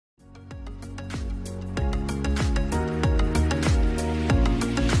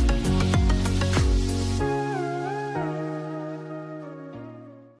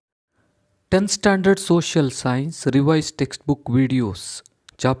10th Standard Social Science Revised Textbook Videos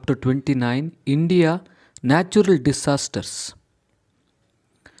Chapter 29 India Natural Disasters.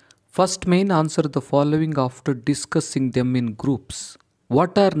 First main answer the following after discussing them in groups.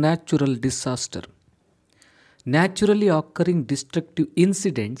 What are natural disasters? Naturally occurring destructive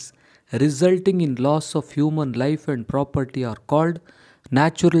incidents resulting in loss of human life and property are called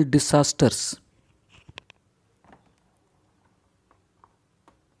natural disasters.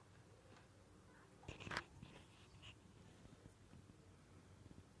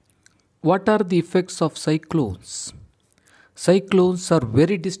 What are the effects of cyclones? Cyclones are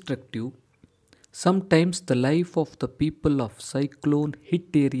very destructive. Sometimes the life of the people of cyclone hit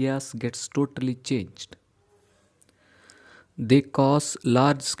areas gets totally changed. They cause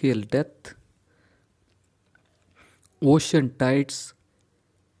large scale death. Ocean tides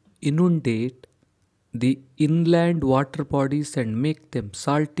inundate the inland water bodies and make them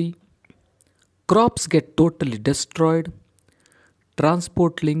salty. Crops get totally destroyed.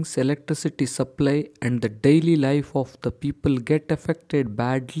 Transport links, electricity supply, and the daily life of the people get affected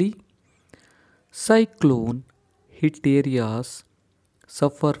badly. Cyclone hit areas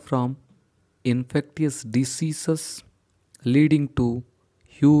suffer from infectious diseases leading to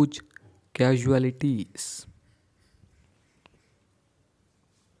huge casualties.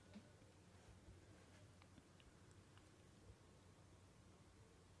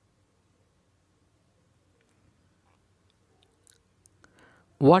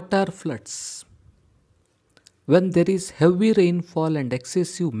 What are floods? When there is heavy rainfall and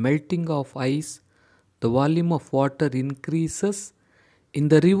excessive melting of ice, the volume of water increases in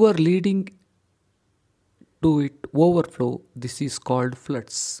the river leading to it overflow. This is called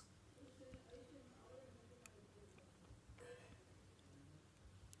floods.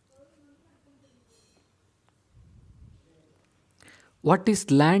 What is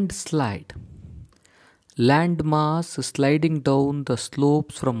landslide? Land mass sliding down the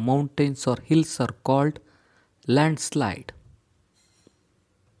slopes from mountains or hills are called landslide.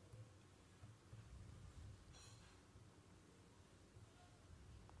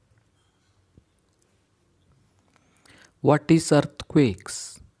 What is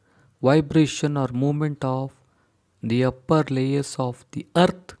earthquakes? Vibration or movement of the upper layers of the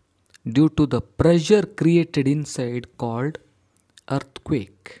earth due to the pressure created inside called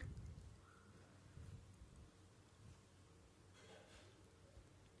earthquake.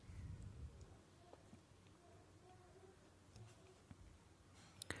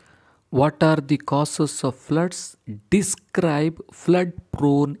 What are the causes of floods? Describe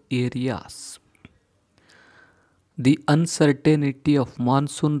flood-prone areas. The uncertainty of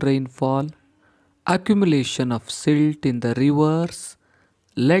monsoon rainfall, accumulation of silt in the rivers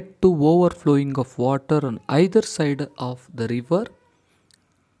led to overflowing of water on either side of the river.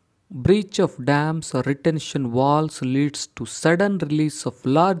 Breach of dams or retention walls leads to sudden release of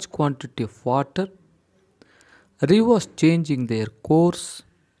large quantity of water. Rivers changing their course.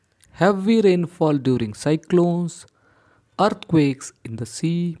 Heavy rainfall during cyclones, earthquakes in the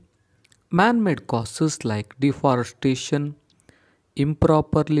sea, man-made causes like deforestation,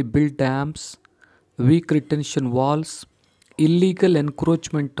 improperly built dams, weak retention walls, illegal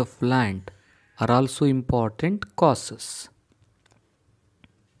encroachment of land are also important causes.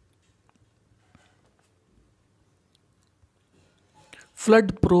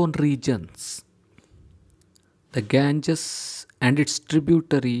 Flood-prone regions. The Ganges and its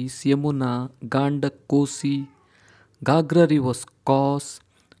tributaries Yamuna, Gandak, Kosi, Gagra rivers cause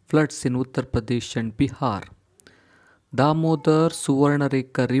floods in Uttar Pradesh and Bihar. Damodar,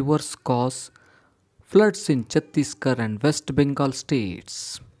 Suvarnareka rivers cause floods in Chhattisgarh and West Bengal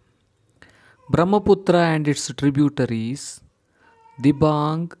states. Brahmaputra and its tributaries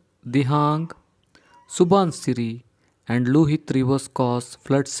Dibang, Dihang, Subansiri and Lohit rivers cause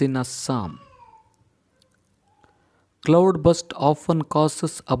floods in Assam. Cloudburst often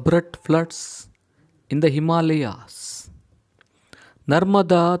causes abrupt floods in the Himalayas.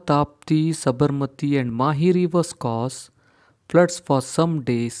 Narmada, Tapti, Sabarmati and Mahi rivers cause floods for some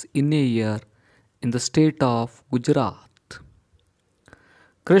days in a year in the state of Gujarat.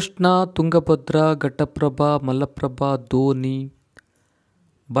 Krishna, Tungabhadra, Ghataprabha, Malaprabha, Doni,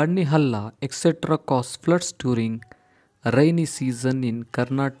 Bannihalla etc. cause floods during rainy season in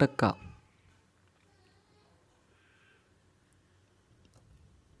Karnataka.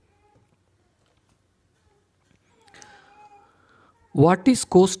 What is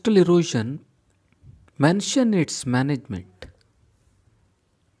coastal erosion? Mention its management.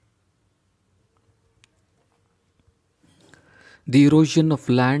 The erosion of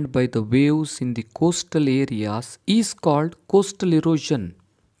land by the waves in the coastal areas is called coastal erosion.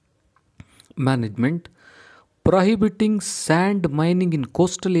 management, prohibiting sand mining in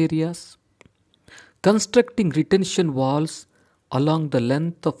coastal areas, constructing retention walls along the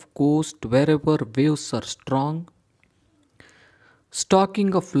length of coast wherever waves are strong,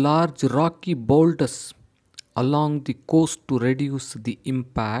 stocking of large rocky boulders along the coast to reduce the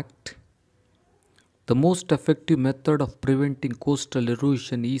impact. The most effective method of preventing coastal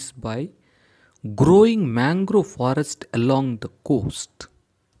erosion is by growing mangrove forest along the coast.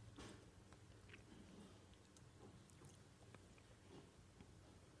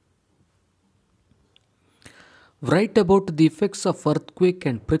 Write about the effects of earthquake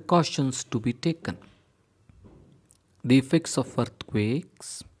and precautions to be taken. The effects of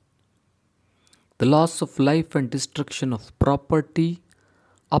earthquakes: the loss of life and destruction of property,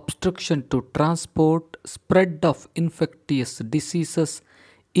 obstruction to transport, spread of infectious diseases,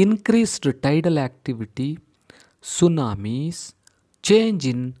 increased tidal activity, tsunamis, change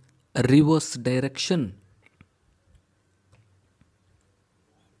in reverse direction.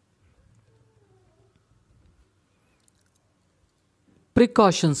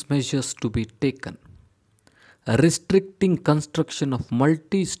 Precautions measures to be taken: restricting construction of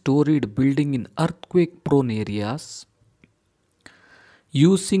multi-storied building in earthquake-prone areas,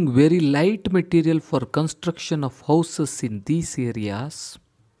 using very light material for construction of houses in these areas,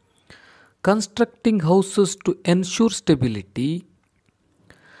 constructing houses to ensure stability,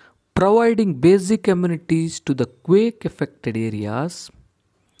 providing basic amenities to the quake-affected areas,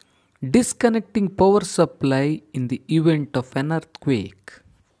 disconnecting power supply in the event of an earthquake.